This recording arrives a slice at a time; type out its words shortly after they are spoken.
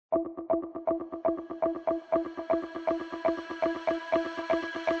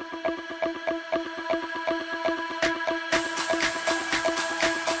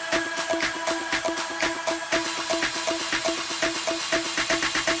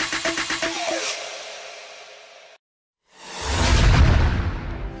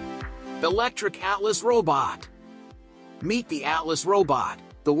Electric Atlas Robot. Meet the Atlas Robot,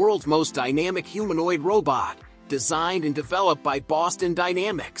 the world's most dynamic humanoid robot, designed and developed by Boston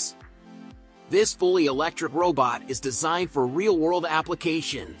Dynamics. This fully electric robot is designed for real-world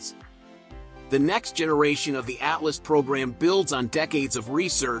applications. The next generation of the Atlas program builds on decades of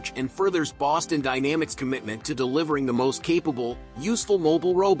research and furthers Boston Dynamics' commitment to delivering the most capable, useful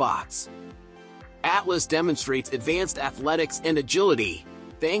mobile robots. Atlas demonstrates advanced athletics and agility,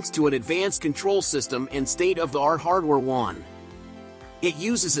 thanks to an advanced control system and state-of-the-art hardware. It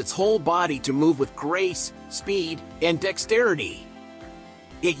uses its whole body to move with grace, speed, and dexterity.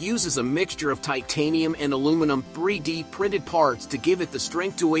 It uses a mixture of titanium and aluminum 3D printed parts to give it the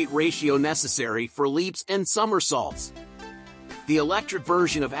strength-to-weight ratio necessary for leaps and somersaults. The electric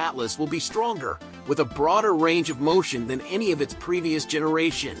version of Atlas will be stronger, with a broader range of motion than any of its previous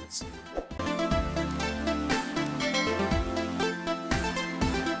generations.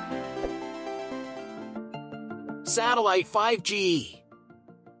 Satellite 5G.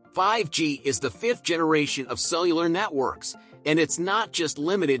 5G is the fifth generation of cellular networks, and it's not just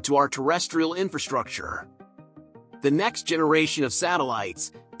limited to our terrestrial infrastructure. The next generation of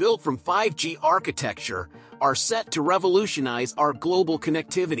satellites, built from 5G architecture, are set to revolutionize our global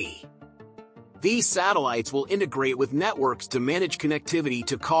connectivity. These satellites will integrate with networks to manage connectivity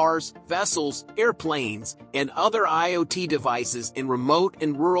to cars, vessels, airplanes, and other IoT devices in remote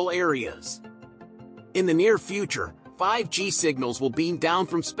and rural areas. In the near future, 5G signals will beam down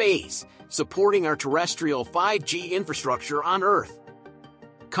from space, supporting our terrestrial 5G infrastructure on Earth.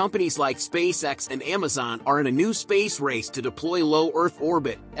 Companies like SpaceX and Amazon are in a new space race to deploy low Earth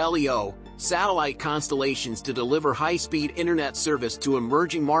orbit (LEO) satellite constellations to deliver high-speed internet service to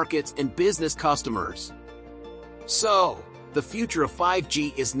emerging markets and business customers. So, the future of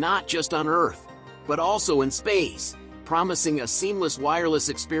 5G is not just on Earth, but also in space, promising a seamless wireless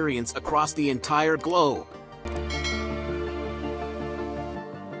experience across the entire globe.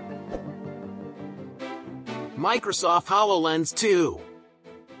 Microsoft HoloLens 2.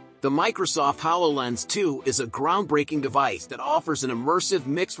 The Microsoft HoloLens 2 is a groundbreaking device that offers an immersive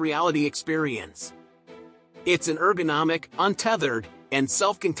mixed reality experience. It's an ergonomic, untethered, and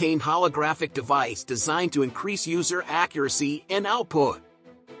self-contained holographic device designed to increase user accuracy and output.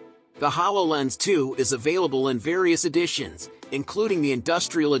 The HoloLens 2 is available in various editions, including the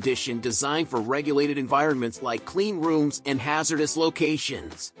Industrial Edition designed for regulated environments like clean rooms and hazardous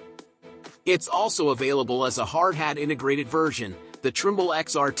locations. It's also available as a hard hat integrated version, the Trimble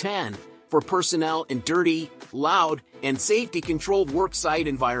XR10, for personnel in dirty, loud, and safety-controlled worksite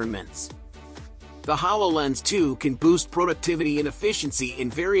environments. The HoloLens 2 can boost productivity and efficiency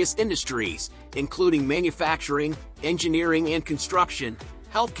in various industries, including manufacturing, engineering and construction,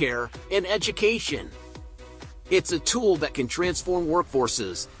 healthcare, and education. It's a tool that can transform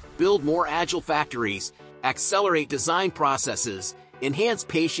workforces, build more agile factories, accelerate design processes, enhance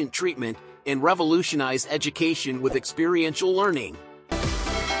patient treatment, and revolutionize education with experiential learning.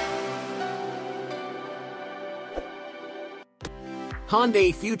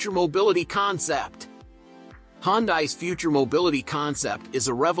 Hyundai Future Mobility Concept. Hyundai's future mobility concept is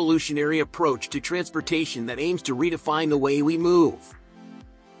a revolutionary approach to transportation that aims to redefine the way we move.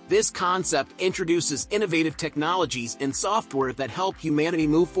 This concept introduces innovative technologies and software that help humanity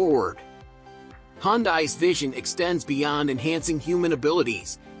move forward. Hyundai's vision extends beyond enhancing human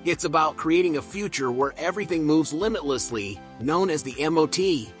abilities. It's about creating a future where everything moves limitlessly, known as the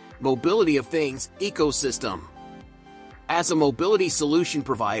MOT, Mobility of Things, ecosystem. As a mobility solution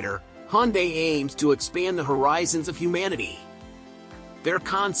provider, Hyundai aims to expand the horizons of humanity. Their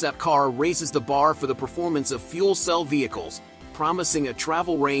concept car raises the bar for the performance of fuel cell vehicles, promising a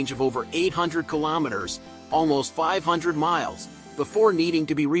travel range of over 800 kilometers, almost 500 miles, before needing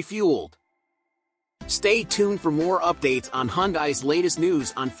to be refueled. Stay tuned for more updates on Hyundai's latest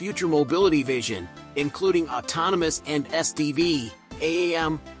news on future mobility vision, including autonomous and SDV,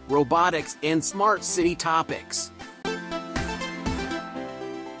 AAM, robotics, and smart city topics.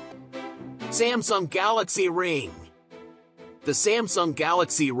 Samsung Galaxy Ring. The Samsung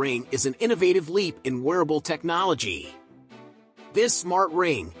Galaxy Ring is an innovative leap in wearable technology. This smart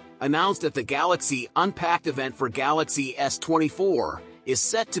ring, announced at the Galaxy Unpacked event for Galaxy S24, is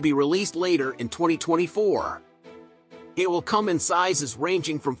set to be released later in 2024. It will come in sizes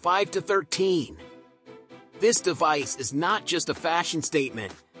ranging from 5 to 13. This device is not just a fashion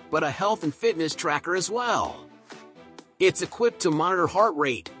statement, but a health and fitness tracker as well. It's equipped to monitor heart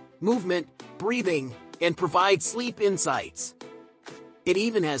rate, movement, breathing, and provide sleep insights. It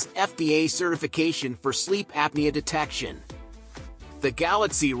even has FDA certification for sleep apnea detection. The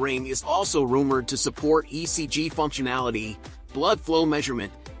Galaxy Ring is also rumored to support ECG functionality, blood flow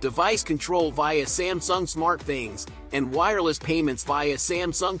measurement, device control via Samsung SmartThings, and wireless payments via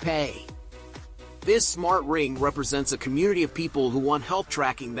Samsung Pay. This smart ring represents a community of people who want health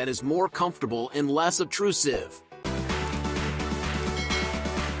tracking that is more comfortable and less obtrusive.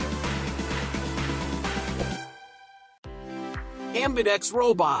 AMBIDEX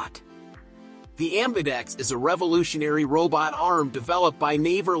Robot. The AMBIDEX is a revolutionary robot arm developed by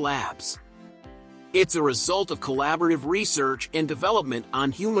Naver Labs. It's a result of collaborative research and development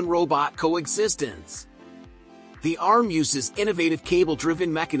on human-robot coexistence. The arm uses innovative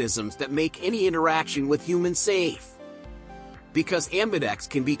cable-driven mechanisms that make any interaction with humans safe. Because AMBIDEX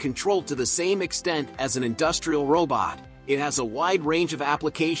can be controlled to the same extent as an industrial robot, it has a wide range of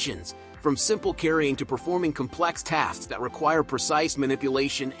applications, from simple carrying to performing complex tasks that require precise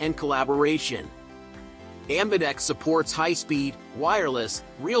manipulation and collaboration. AMBIDEX supports high-speed, wireless,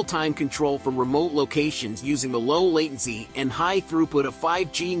 real-time control from remote locations using the low latency and high throughput of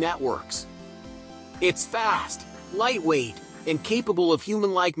 5G networks. It's fast, lightweight, and capable of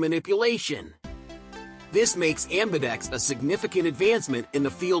human-like manipulation. This makes AMBIDEX a significant advancement in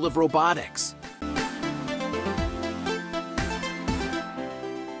the field of robotics.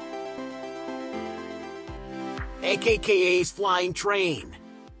 AKKA's Flying Train.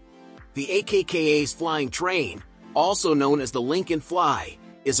 The AKKA's Flying Train, also known as the Lincoln Fly,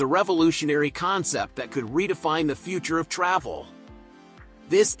 is a revolutionary concept that could redefine the future of travel.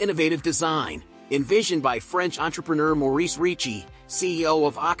 This innovative design, envisioned by French entrepreneur Maurice Ricci, CEO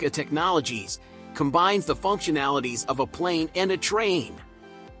of AKKA Technologies, combines the functionalities of a plane and a train.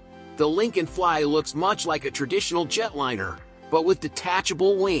 The Lincoln Fly looks much like a traditional jetliner, but with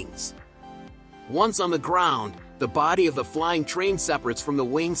detachable wings. Once on the ground, the body of the flying train separates from the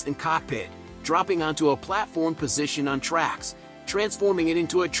wings and cockpit, dropping onto a platform position on tracks, transforming it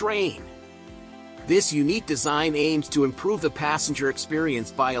into a train. This unique design aims to improve the passenger experience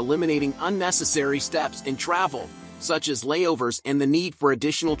by eliminating unnecessary steps in travel, such as layovers and the need for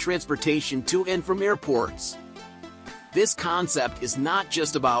additional transportation to and from airports. This concept is not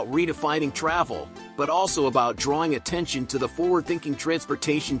just about redefining travel, but also about drawing attention to the forward-thinking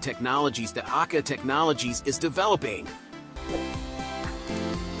transportation technologies that AKKA Technologies is developing.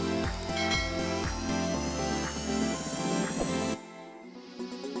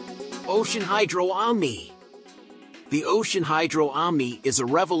 OceanHydro Omni. The OceanHydro Omni is a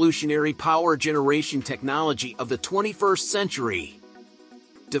revolutionary power generation technology of the 21st century.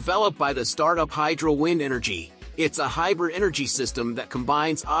 Developed by the startup Hydro Wind Energy, it's a hybrid energy system that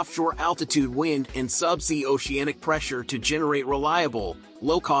combines offshore altitude wind and subsea oceanic pressure to generate reliable,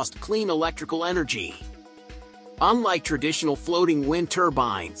 low-cost clean electrical energy. Unlike traditional floating wind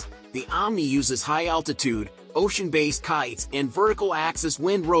turbines, the Omni uses high-altitude, ocean-based kites and vertical axis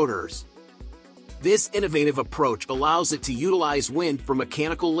wind rotors. This innovative approach allows it to utilize wind for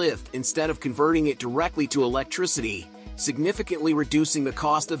mechanical lift instead of converting it directly to electricity, significantly reducing the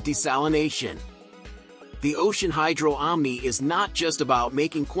cost of desalination. The OceanHydro Omni is not just about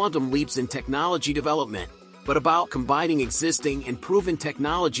making quantum leaps in technology development, but about combining existing and proven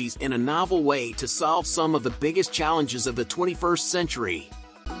technologies in a novel way to solve some of the biggest challenges of the 21st century.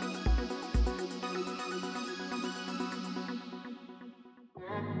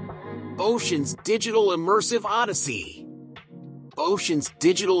 Ocean's Digital Immersive Odyssey. Ocean's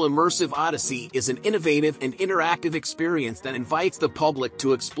Digital Immersive Odyssey is an innovative and interactive experience that invites the public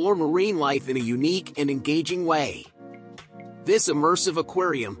to explore marine life in a unique and engaging way. This immersive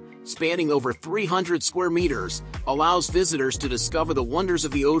aquarium, spanning over 300 square meters, allows visitors to discover the wonders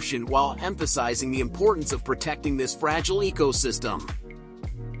of the ocean while emphasizing the importance of protecting this fragile ecosystem.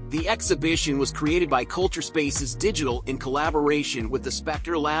 The exhibition was created by Culture Spaces Digital in collaboration with the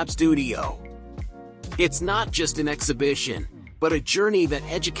Spectre Lab Studio. It's not just an exhibition, but a journey that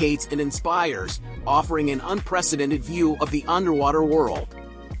educates and inspires, offering an unprecedented view of the underwater world.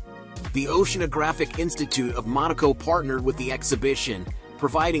 The Oceanographic Institute of Monaco partnered with the exhibition,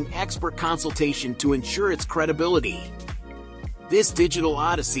 providing expert consultation to ensure its credibility. This digital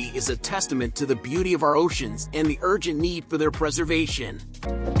odyssey is a testament to the beauty of our oceans and the urgent need for their preservation.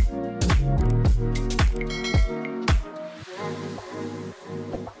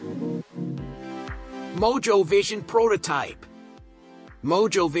 Mojo Vision Prototype.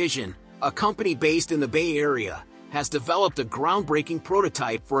 Mojo Vision, a company based in the Bay Area, has developed a groundbreaking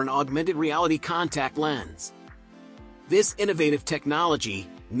prototype for an augmented reality contact lens. This innovative technology,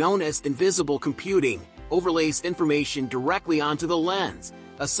 known as invisible computing, overlays information directly onto the lens,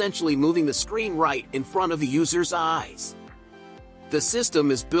 essentially moving the screen right in front of the user's eyes. The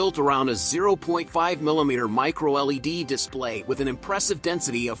system is built around a 0.5mm micro-LED display with an impressive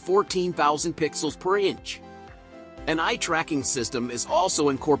density of 14,000 pixels per inch. An eye tracking system is also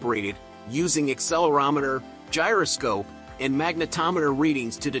incorporated, using accelerometer, gyroscope, and magnetometer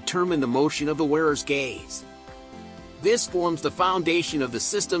readings to determine the motion of the wearer's gaze. This forms the foundation of the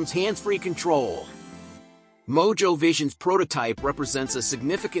system's hands-free control. Mojo Vision's prototype represents a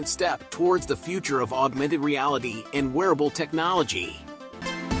significant step towards the future of augmented reality and wearable technology.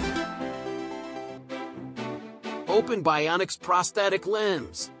 Open Bionics Prosthetic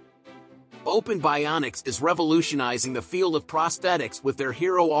Limbs. Open Bionics is revolutionizing the field of prosthetics with their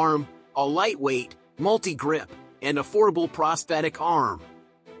hero arm, a lightweight, multi-grip, and affordable prosthetic arm.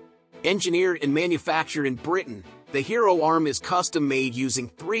 Engineered and manufactured in Britain, the hero arm is custom-made using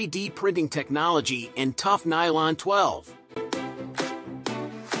 3D printing technology and tough nylon 12.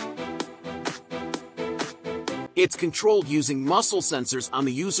 It's controlled using muscle sensors on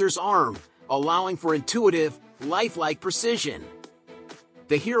the user's arm, allowing for intuitive, lifelike precision.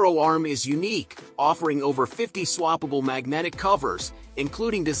 The hero arm is unique, offering over 50 swappable magnetic covers,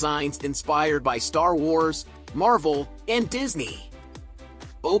 including designs inspired by Star Wars, Marvel, and Disney.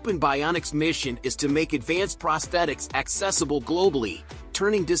 Open Bionics' mission is to make advanced prosthetics accessible globally,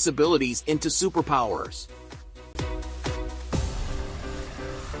 turning disabilities into superpowers.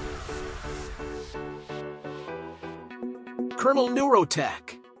 Kernel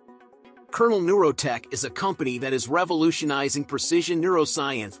Neurotech. Kernel Neurotech is a company that is revolutionizing precision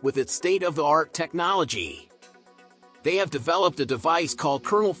neuroscience with its state-of-the-art technology. They have developed a device called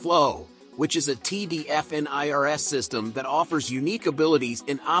Kernel Flow, which is a TDFNIRS system that offers unique abilities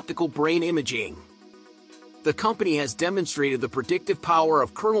in optical brain imaging. The company has demonstrated the predictive power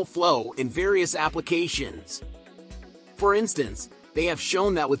of Kernel Flow in various applications. For instance, they have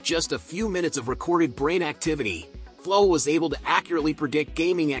shown that with just a few minutes of recorded brain activity, Flow was able to accurately predict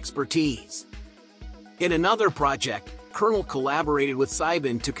gaming expertise. In another project, Kernel collaborated with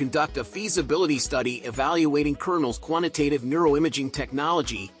Cybin to conduct a feasibility study evaluating Kernel's quantitative neuroimaging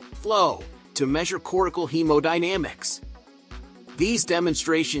technology, Flow, to measure cortical hemodynamics. These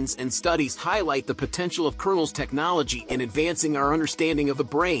demonstrations and studies highlight the potential of Kernel's technology in advancing our understanding of the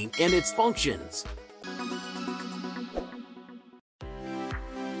brain and its functions.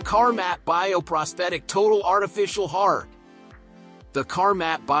 Carmat Bioprosthetic Total Artificial Heart. The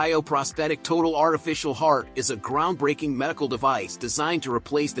Carmat Bioprosthetic Total Artificial Heart is a groundbreaking medical device designed to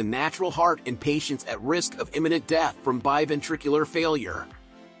replace the natural heart in patients at risk of imminent death from biventricular failure.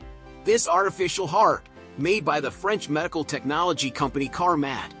 This artificial heart, made by the French medical technology company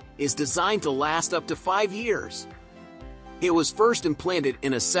Carmat, is designed to last up to 5 years. It was first implanted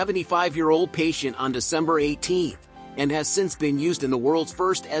in a 75-year-old patient on December 18th, and has since been used in the world's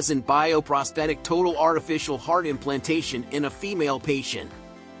first bioprosthetic total artificial heart implantation in a female patient.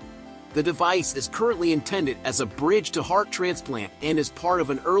 The device is currently intended as a bridge to heart transplant and is part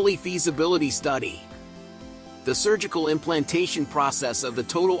of an early feasibility study. The surgical implantation process of the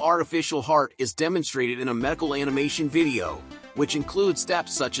total artificial heart is demonstrated in a medical animation video, which includes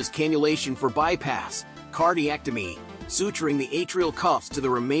steps such as cannulation for bypass, cardiectomy, suturing the atrial cuffs to the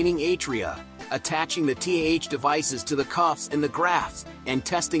remaining atria, attaching the TAH devices to the cuffs and the grafts, and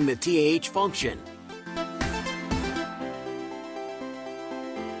testing the TAH function.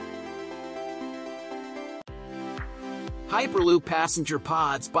 Hyperloop Passenger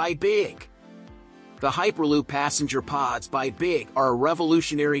Pods by BIG. The Hyperloop Passenger Pods by BIG are a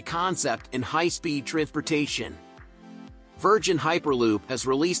revolutionary concept in high-speed transportation. Virgin Hyperloop has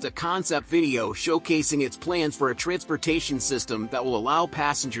released a concept video showcasing its plans for a transportation system that will allow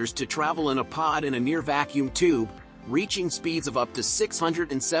passengers to travel in a pod in a near-vacuum tube, reaching speeds of up to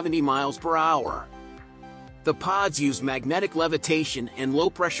 670 miles per hour. The pods use magnetic levitation and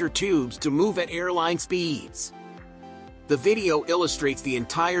low-pressure tubes to move at airline speeds. The video illustrates the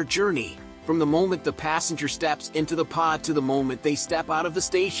entire journey, from the moment the passenger steps into the pod to the moment they step out of the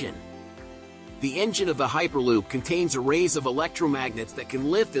station. The engine of the Hyperloop contains arrays of electromagnets that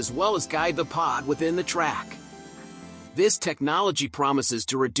can lift as well as guide the pod within the track. This technology promises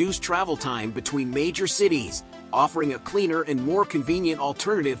to reduce travel time between major cities, offering a cleaner and more convenient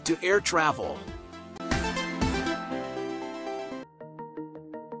alternative to air travel.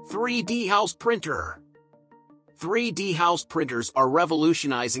 3D House Printer. 3D house printers are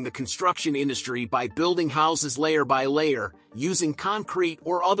revolutionizing the construction industry by building houses layer by layer, using concrete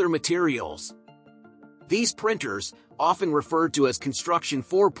or other materials. These printers, often referred to as Construction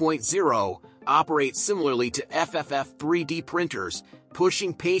 4.0, operate similarly to FFF 3D printers,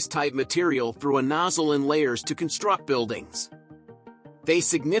 pushing paste-type material through a nozzle in layers to construct buildings. They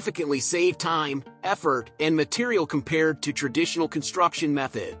significantly save time, effort, and material compared to traditional construction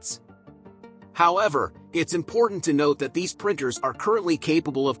methods. However, it's important to note that these printers are currently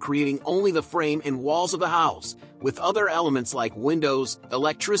capable of creating only the frame and walls of a house, with other elements like windows,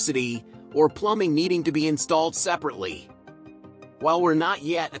 electricity, or plumbing needing to be installed separately. While we're not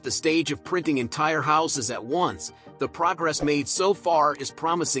yet at the stage of printing entire houses at once, the progress made so far is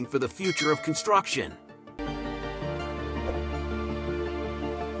promising for the future of construction.